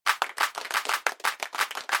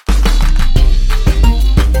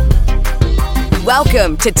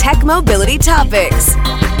Welcome to Tech Mobility Topics.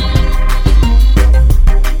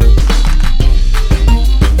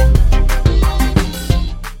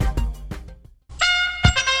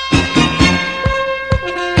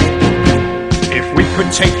 If we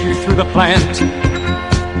could take you through the plant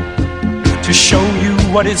to show you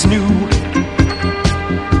what is new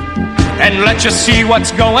and let you see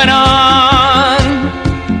what's going on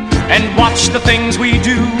and watch the things we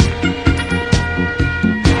do.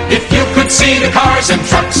 If you could see the cars and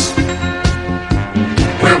trucks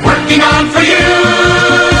we're working on for you,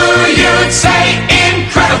 you'd say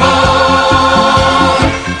incredible.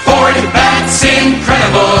 Ford, that's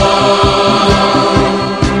incredible.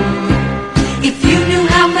 If you knew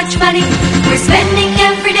how much money we're spending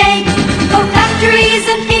every day for factories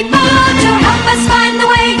and people to help us find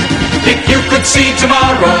the way. If you could see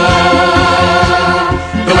tomorrow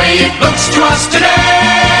the way it looks to us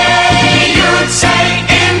today, you'd say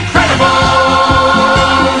incredible.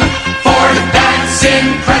 Ford, that's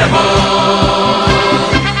incredible.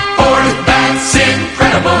 Ford, that's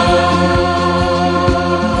incredible.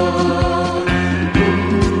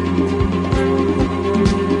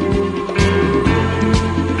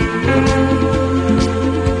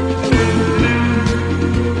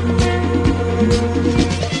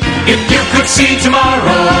 If you could see tomorrow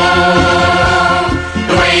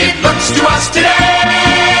the way it looks to us today,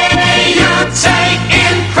 you'd say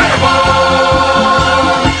incredible.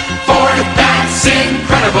 Ford, that's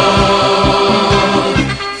incredible.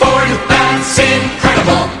 Ford, that's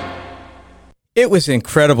incredible. It was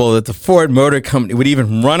incredible that the Ford Motor Company would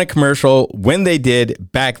even run a commercial when they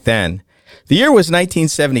did back then. The year was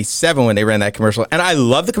 1977 when they ran that commercial, and I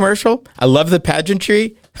love the commercial. I love the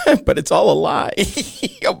pageantry, but it's all a lie.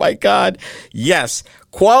 Oh, my God. Yes,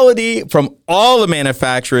 quality from all the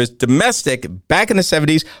manufacturers, domestic, back in the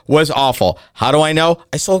 70s, was awful. How do I know?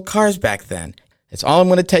 I sold cars back then. That's all I'm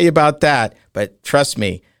going to tell you about that, but trust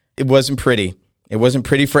me, it wasn't pretty. It wasn't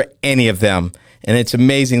pretty for any of them, and it's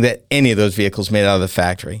amazing that any of those vehicles made it out of the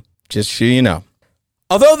factory, just so you know.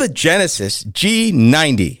 Although the Genesis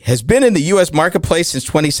G90 has been in the U.S. marketplace since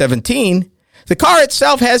 2017, the car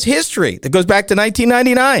itself has history that goes back to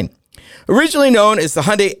 1999. Originally known as the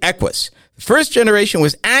Hyundai Equus, the first generation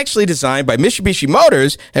was actually designed by Mitsubishi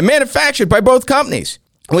Motors and manufactured by both companies.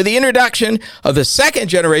 With the introduction of the second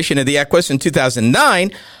generation of the Equus in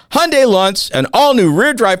 2009, Hyundai launched an all-new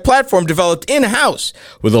rear-drive platform developed in-house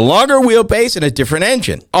with a longer wheelbase and a different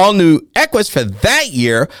engine. All-new Equus for that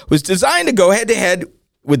year was designed to go head-to-head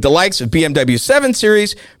with the likes of BMW 7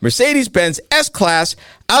 Series, Mercedes-Benz S-Class,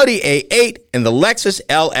 Audi A8, and the Lexus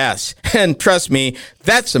LS. And trust me,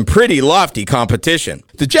 that's some pretty lofty competition.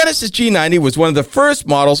 The Genesis G90 was one of the first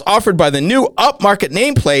models offered by the new upmarket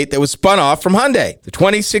nameplate that was spun off from Hyundai. The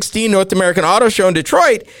 2016 North American Auto Show in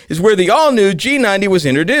Detroit is where the all-new G90 was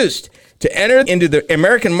introduced to enter into the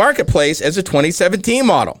American marketplace as a 2017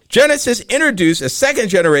 model. Genesis introduced a second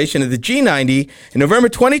generation of the G90 in November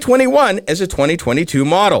 2021 as a 2022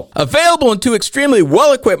 model. Available in two extremely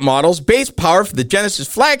well-equipped models, base power for the Genesis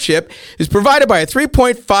flagship is provided by a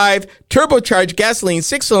 3.5 turbocharged gasoline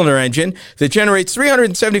six-cylinder engine that generates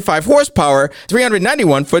 375 horsepower,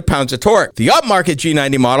 391 foot-pounds of torque. The upmarket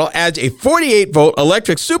G90 model adds a 48-volt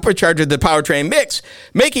electric supercharger to the powertrain mix,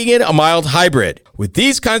 making it a mild hybrid. With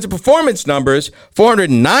these kinds of performance numbers,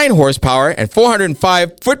 409 horsepower and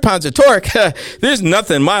 405 foot-pounds of torque, there's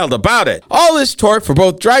nothing mild about it. All this torque for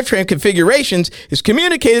both drivetrain configurations is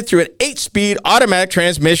communicated through an 8-speed automatic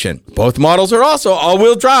transmission. Both models are also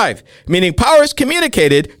all-wheel drive, meaning power is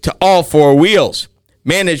communicated to all four wheels.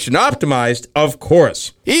 Managed and optimized, of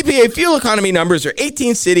course. EPA fuel economy numbers are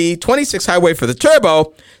 18 city, 26 highway for the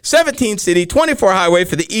turbo, 17 city, 24 highway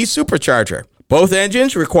for the E-supercharger. Both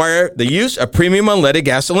engines require the use of premium unleaded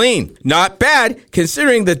gasoline. Not bad,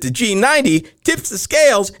 considering that the G90 tips the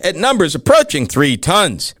scales at numbers approaching 3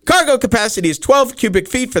 tons. Cargo capacity is 12 cubic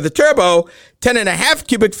feet for the turbo, 10.5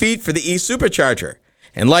 cubic feet for the E-supercharger.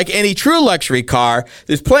 And like any true luxury car,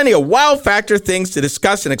 there's plenty of wow factor things to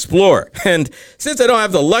discuss and explore. And since I don't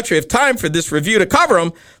have the luxury of time for this review to cover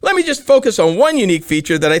them, let me just focus on one unique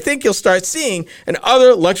feature that I think you'll start seeing in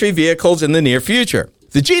other luxury vehicles in the near future.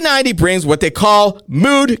 The G90 brings what they call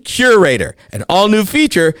Mood Curator, an all-new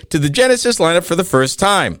feature to the Genesis lineup for the first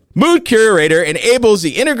time. Mood Curator enables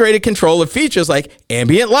the integrated control of features like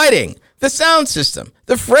ambient lighting, the sound system,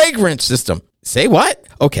 the fragrance system. Say what?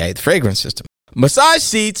 Okay, the fragrance system. Massage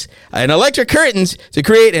seats and electric curtains to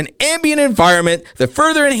create an ambient environment that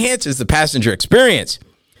further enhances the passenger experience.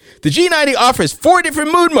 The G90 offers 4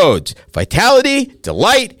 different mood modes: Vitality,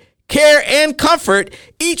 Delight, care, and comfort,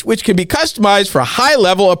 each which can be customized for a high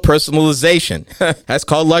level of personalization. That's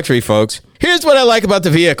called luxury, folks. Here's what I like about the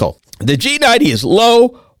vehicle. The G90 is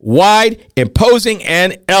low, wide, imposing,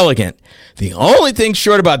 and elegant. The only thing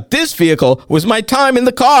short about this vehicle was my time in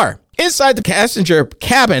the car. Inside the passenger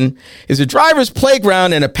cabin is a driver's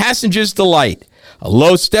playground and a passenger's delight. A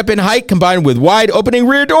low step-in height combined with wide opening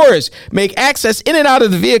rear doors make access in and out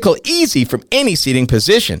of the vehicle easy from any seating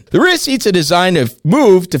position. The rear seats are designed to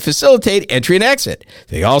move to facilitate entry and exit.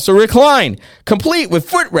 They also recline, complete with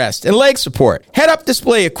footrest and leg support. Head-up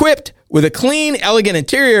display equipped with a clean, elegant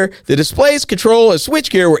interior. The displays, control, and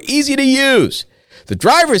switchgear were easy to use. The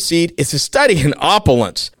driver's seat is a study in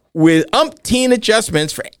opulence, with umpteen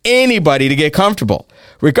adjustments for anybody to get comfortable,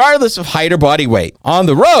 regardless of height or body weight. On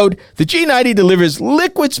the road, the G90 delivers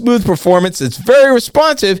liquid smooth performance that's very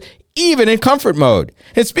responsive, even in comfort mode.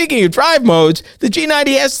 And speaking of drive modes, the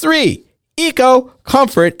G90 has 3: Eco,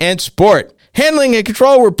 Comfort, and Sport. Handling and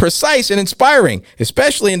control were precise and inspiring,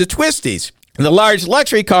 especially in the twisties. And the large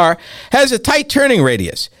luxury car has a tight turning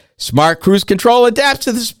radius. Smart Cruise Control adapts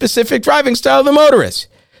to the specific driving style of the motorist.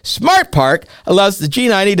 Smart Park allows the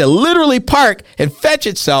G90 to literally park and fetch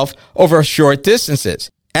itself over short distances.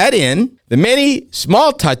 Add in the many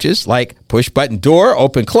small touches like push-button door,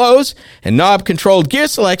 open, close, and knob-controlled gear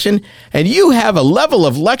selection, and you have a level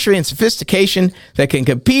of luxury and sophistication that can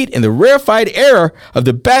compete in the rarefied era of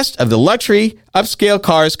the best of the luxury upscale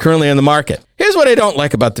cars currently on the market. Here's what I don't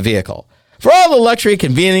like about the vehicle. For all the luxury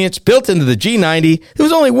convenience built into the G90, there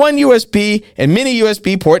was only one USB and mini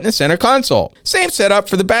USB port in the center console. Same setup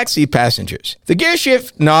for the backseat passengers. The gear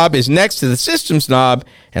shift knob is next to the systems knob,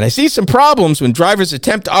 and I see some problems when drivers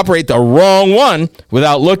attempt to operate the wrong one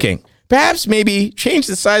without looking. Perhaps maybe change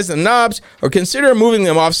the size of the knobs or consider moving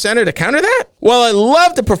them off center to counter that? Well, I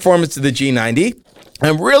love the performance of the G90.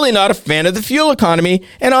 I'm really not a fan of the fuel economy,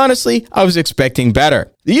 and honestly, I was expecting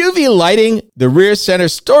better. The UV lighting, the rear center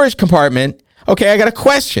storage compartment. Okay, I got a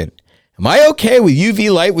question. Am I okay with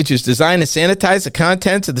UV light, which is designed to sanitize the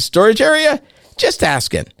contents of the storage area? Just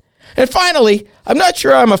asking. And finally, I'm not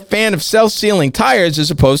sure I'm a fan of self-sealing tires as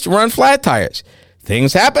opposed to run flat tires.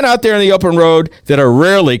 Things happen out there on the open road that are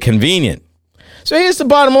rarely convenient. So here's the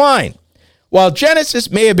bottom line. While Genesis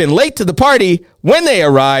may have been late to the party, when they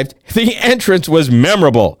arrived, the entrance was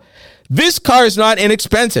memorable. This car is not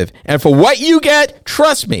inexpensive, and for what you get,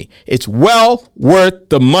 trust me, it's well worth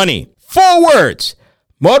the money. 4 words: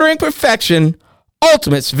 motoring perfection,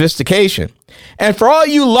 ultimate sophistication. And for all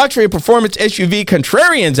you luxury performance SUV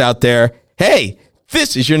contrarians out there, hey,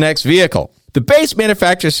 this is your next vehicle. The base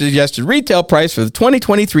manufacturer suggested retail price for the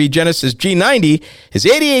 2023 Genesis G90 is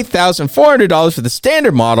 $88,400 for the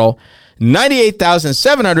standard model,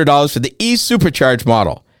 $98,700 for the E-Supercharged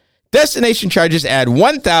model. Destination charges add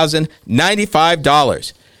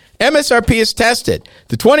 $1,095. MSRP is tested.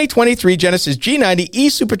 The 2023 Genesis G90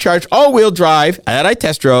 E-Supercharged all-wheel drive that I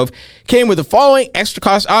test drove came with the following extra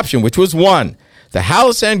cost option, which was 1, the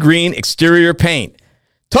Halcyon Green exterior paint.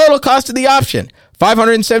 Total cost of the option,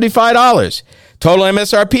 $575. Total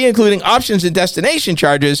MSRP, including options and destination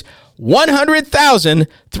charges,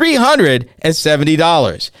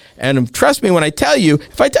 $100,370. And trust me when I tell you,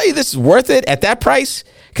 if I tell you this is worth it at that price,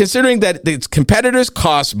 considering that its competitors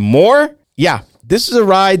cost more, yeah, this is a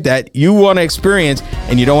ride that you want to experience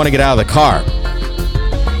and you don't want to get out of the car.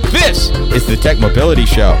 This is the Tech Mobility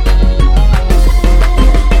Show.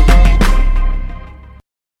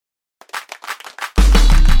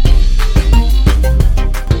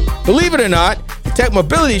 Believe it or not, the Tech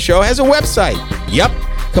Mobility Show has a website. Yep.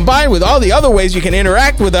 Combined with all the other ways you can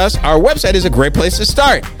interact with us, our website is a great place to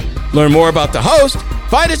start. Learn more about the host,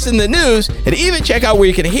 find us in the news, and even check out where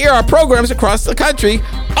you can hear our programs across the country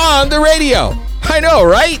on the radio. I know,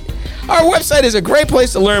 right? Our website is a great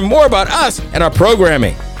place to learn more about us and our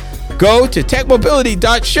programming. Go to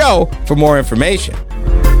techmobility.show for more information.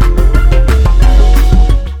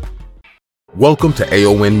 Welcome to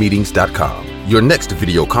AONmeetings.com, your next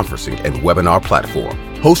video conferencing and webinar platform.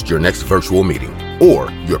 Host your next virtual meeting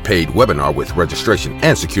or your paid webinar with registration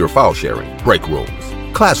and secure file sharing, break rooms,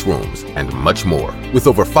 classrooms, and much more. With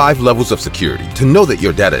over 5 levels of security to know that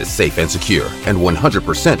your data is safe and secure and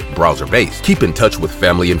 100% browser-based. Keep in touch with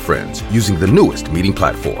family and friends using the newest meeting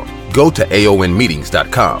platform. Go to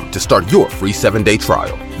AONmeetings.com to start your free 7-day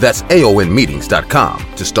trial. That's AONmeetings.com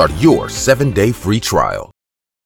to start your 7-day free trial.